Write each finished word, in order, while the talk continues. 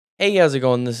Hey, how's it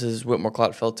going? This is Whit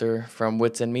Cloud Filter from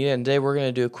Wits and Media, and today we're going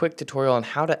to do a quick tutorial on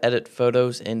how to edit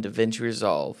photos in Davinci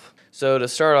Resolve. So to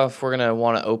start off, we're going to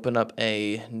want to open up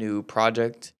a new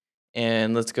project,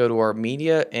 and let's go to our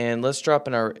media, and let's drop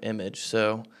in our image.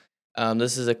 So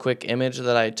this is a quick image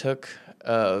that I took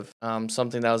of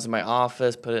something that was in my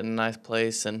office, put it in a nice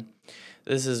place, and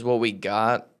this is what we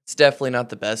got. It's definitely not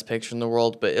the best picture in the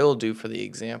world, but it'll do for the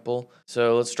example.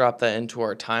 So let's drop that into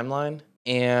our timeline.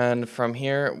 And from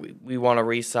here, we want to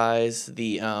resize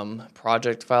the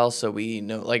project file so we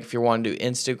know, like if you want to do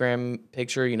Instagram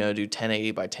picture, do 1080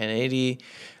 by 1080.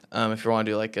 If you want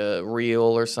to do like a reel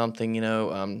or something,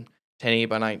 1080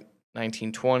 by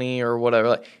 1920 or whatever.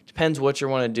 Like, depends what you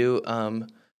want to do.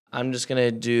 I'm just going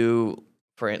to do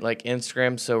for it like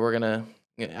Instagram. So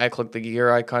I click the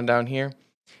gear icon down here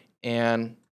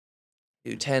and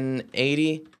do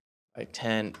 1080 by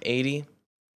 1080.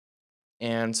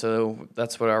 And so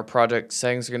that's what our project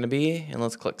settings are going to be. And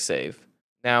let's click save.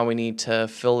 Now we need to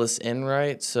fill this in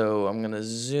right. So I'm going to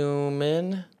zoom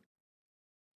in.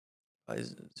 I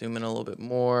zoom in a little bit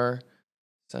more,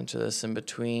 center this in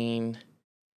between,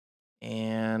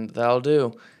 and that'll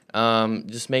do.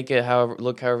 Just make it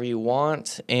however you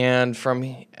want, and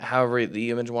from however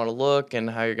the image want to look and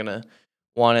how you're gonna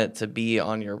want it to be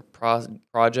on your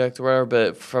project or whatever.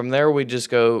 But from there, we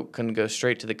just can go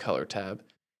straight to the color tab.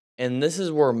 And this is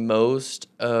where most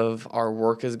of our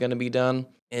work is going to be done,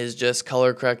 is just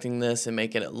color correcting this and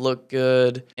making it look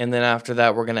good. And then after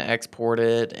that, we're going to export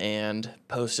it and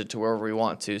post it to wherever we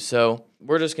want to. So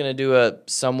we're just going to do a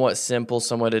somewhat simple,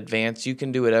 somewhat advanced. You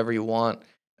can do whatever you want.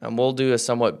 We'll do a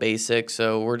somewhat basic.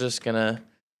 So we're just going to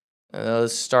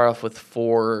let's start off with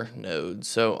 4 nodes.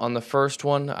 So on the first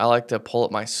one, I like to pull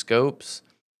up my scopes.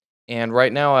 And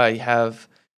right now I have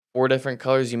 4 different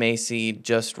colors. You may see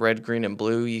just red, green, and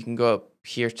blue. You can go up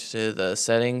here to the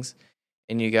settings,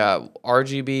 and you got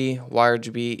RGB,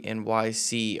 YRGB, and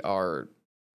YCBCR.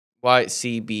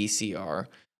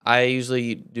 I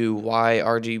usually do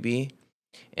YRGB,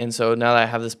 and so now that I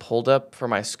have this pulled up for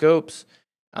my scopes,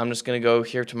 I'm just going to go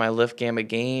here to my lift gamma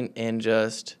gain and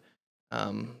just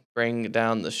bring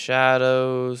down the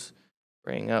shadows,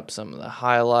 bring up some of the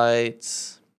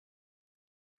highlights.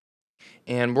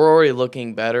 And we're already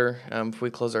looking better. If we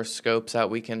close our scopes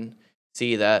out, we can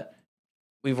see that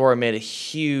we've already made a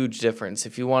huge difference.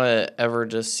 If you want to ever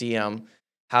just see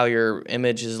how your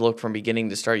images look from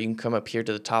beginning to start, you can come up here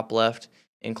to the top left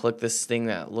and click this thing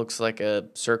that looks like a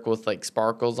circle with like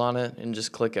sparkles on it and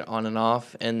just click it on and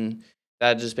off. And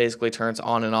that just basically turns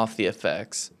on and off the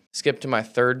effects. Skip to my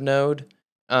third node.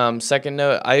 Second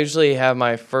node, I usually have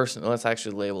my first, let's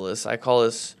actually label this. I call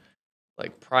this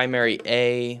like primary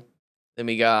A. Then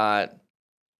we got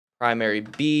primary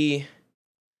B.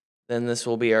 Then this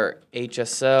will be our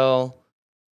HSL.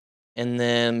 And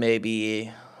then maybe,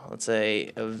 let's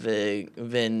say, a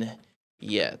vignette.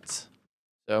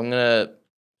 So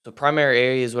primary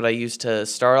A is what I use to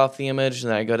start off the image.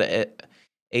 And then I go to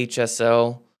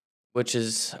HSL, which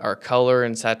is our color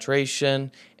and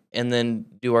saturation. And then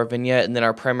do our vignette. And then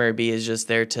our primary B is just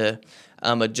there to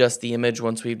adjust the image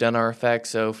once we've done our effect.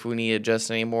 So if we need to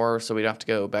adjust any more, so we don't have to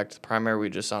go back to the primary,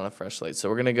 we just on a fresh slate. So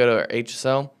we're going to go to our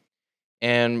HSL,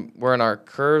 and we're in our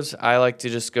curves. I like to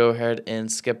just go ahead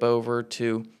and skip over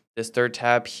to this third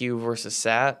tab, hue versus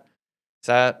sat,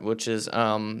 which is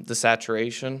the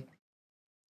saturation.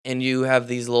 And you have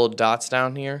these little dots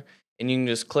down here, and you can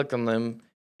just click on them,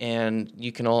 and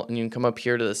you can come up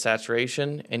here to the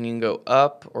saturation, and you can go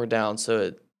up or down, so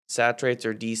it saturates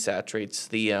or desaturates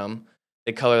the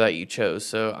color that you chose.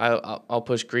 So I'll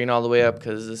push green all the way up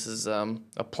because this is a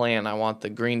plan. I want the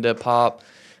green to pop.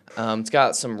 It's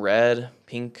got some red,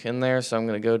 pink in there, so I'm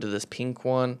going to go to this pink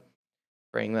one,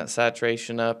 bring that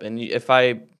saturation up. And if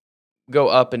I go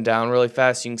up and down really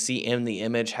fast, you can see in the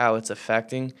image how it's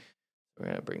affecting. We're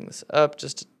going to bring this up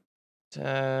just a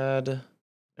tad.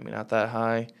 Maybe not that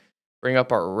high. Bring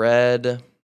up our red.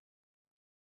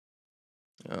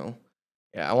 Oh.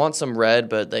 Yeah, I want some red,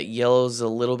 but that yellow's a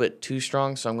little bit too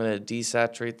strong, so I'm going to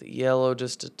desaturate the yellow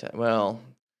just a tad. Well,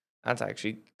 that's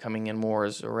actually coming in more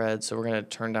as a red, so we're going to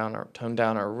tone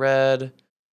down our red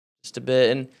just a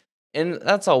bit, and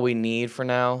that's all we need for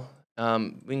now.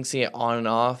 We can see it on and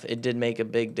off. It did make a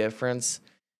big difference.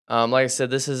 Like I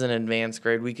said, this is an advanced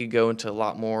grade. We could go into a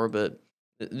lot more, but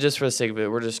just for the sake of it,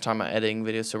 we're just talking about editing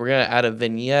videos. So we're going to add a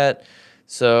vignette.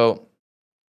 So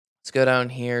let's go down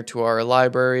here to our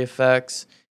library effects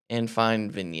and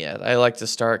find vignette. I like to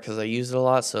start because I use it a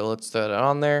lot, so let's throw that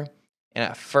on there. And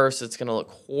at first, it's going to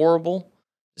look horrible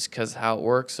just because how it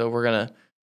works. So we're going to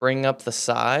bring up the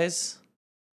size,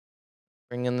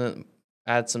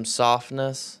 add some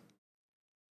softness,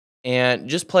 and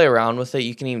just play around with it.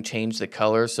 You can even change the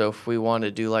color. So if we want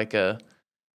to do like a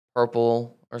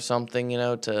purple or something, you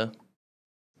know, to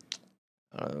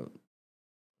uh,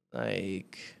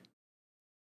 like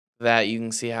that, you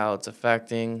can see how it's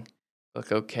affecting.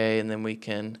 Click OK, and then we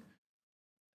can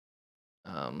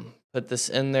put this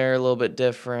in there a little bit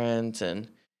different, and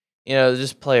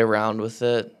just play around with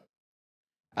it.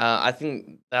 I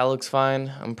think that looks fine.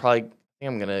 I think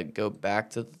I'm gonna go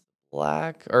back to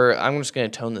black, or I'm just gonna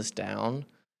tone this down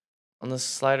on this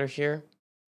slider here,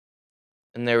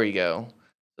 and there we go.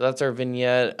 So that's our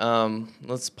vignette.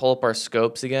 Let's pull up our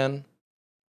scopes again,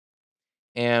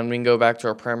 and we can go back to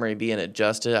our primary B and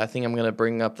adjust it. I think I'm gonna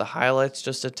bring up the highlights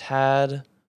just a tad,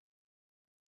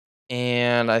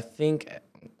 and I think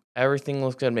everything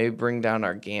looks good. Maybe bring down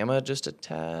our gamma just a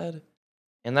tad,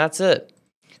 and that's it.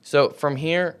 So from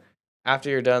here, after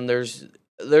you're done, there's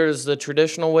the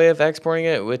traditional way of exporting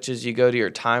it, which is you go to your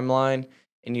timeline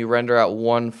and you render out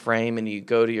one frame, and you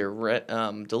go to your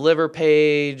deliver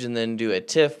page and then do a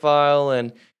TIFF file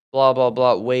and blah blah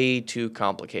blah. Way too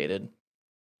complicated.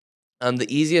 The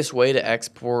easiest way to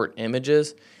export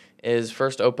images is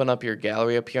first open up your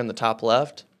gallery up here in the top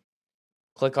left.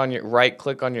 Click on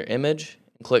your image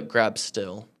and click grab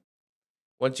still.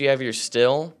 Once you have your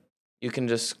still, you can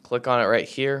just click on it right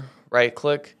here, right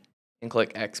click, and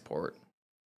click export.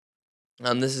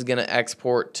 This is going to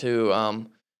export to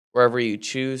wherever you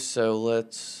choose. So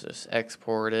let's just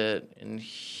export it in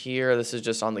here. This is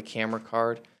just on the camera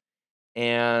card.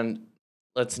 And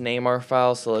let's name our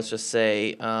file. So let's just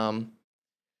say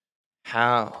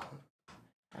how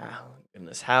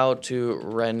to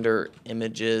render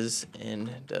images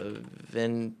in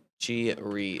Davinci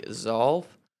Resolve.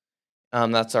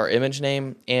 That's our image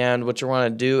name. And what you want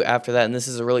to do after that, and this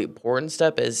is a really important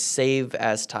step, is save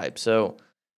as type. So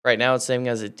right now it's saving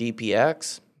as a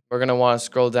DPX. We're going to want to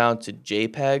scroll down to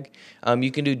JPEG.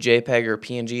 You can do JPEG or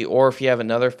PNG, or if you have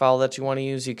another file that you want to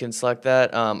use, you can select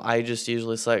that. I just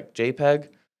usually select JPEG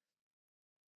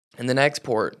and then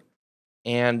export.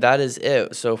 And that is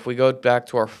it. So if we go back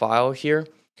to our file here,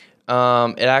 it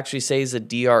actually saves the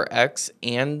DRX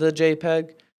and the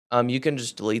JPEG. You can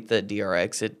just delete the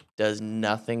DRX. It does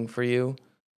nothing for you.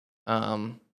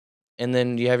 And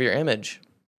then you have your image.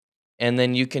 And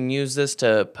then you can use this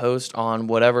to post on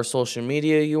whatever social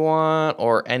media you want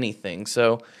or anything.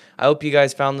 So I hope you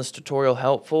guys found this tutorial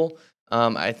helpful.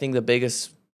 I think the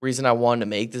biggest reason I wanted to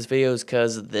make this video is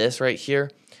because of this right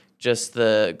here. Just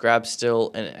the grab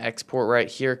still and export right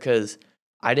here, because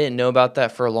I didn't know about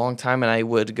that for a long time, and I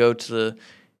would go to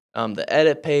the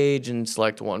edit page and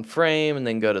select one frame, and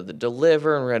then go to the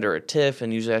deliver and render a TIFF,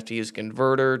 and usually have to use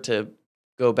converter to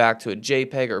go back to a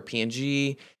JPEG or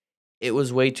PNG. It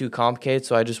was way too complicated,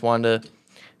 so I just wanted to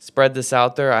spread this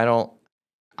out there.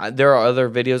 There are other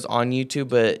videos on YouTube,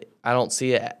 but I don't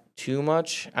see it too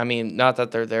much. I mean, not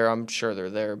that they're there. I'm sure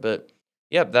they're there, but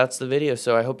yep, that's the video.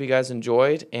 So I hope you guys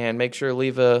enjoyed, and make sure to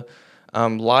leave a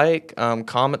like,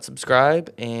 comment,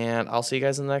 subscribe, and I'll see you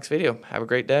guys in the next video. Have a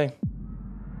great day.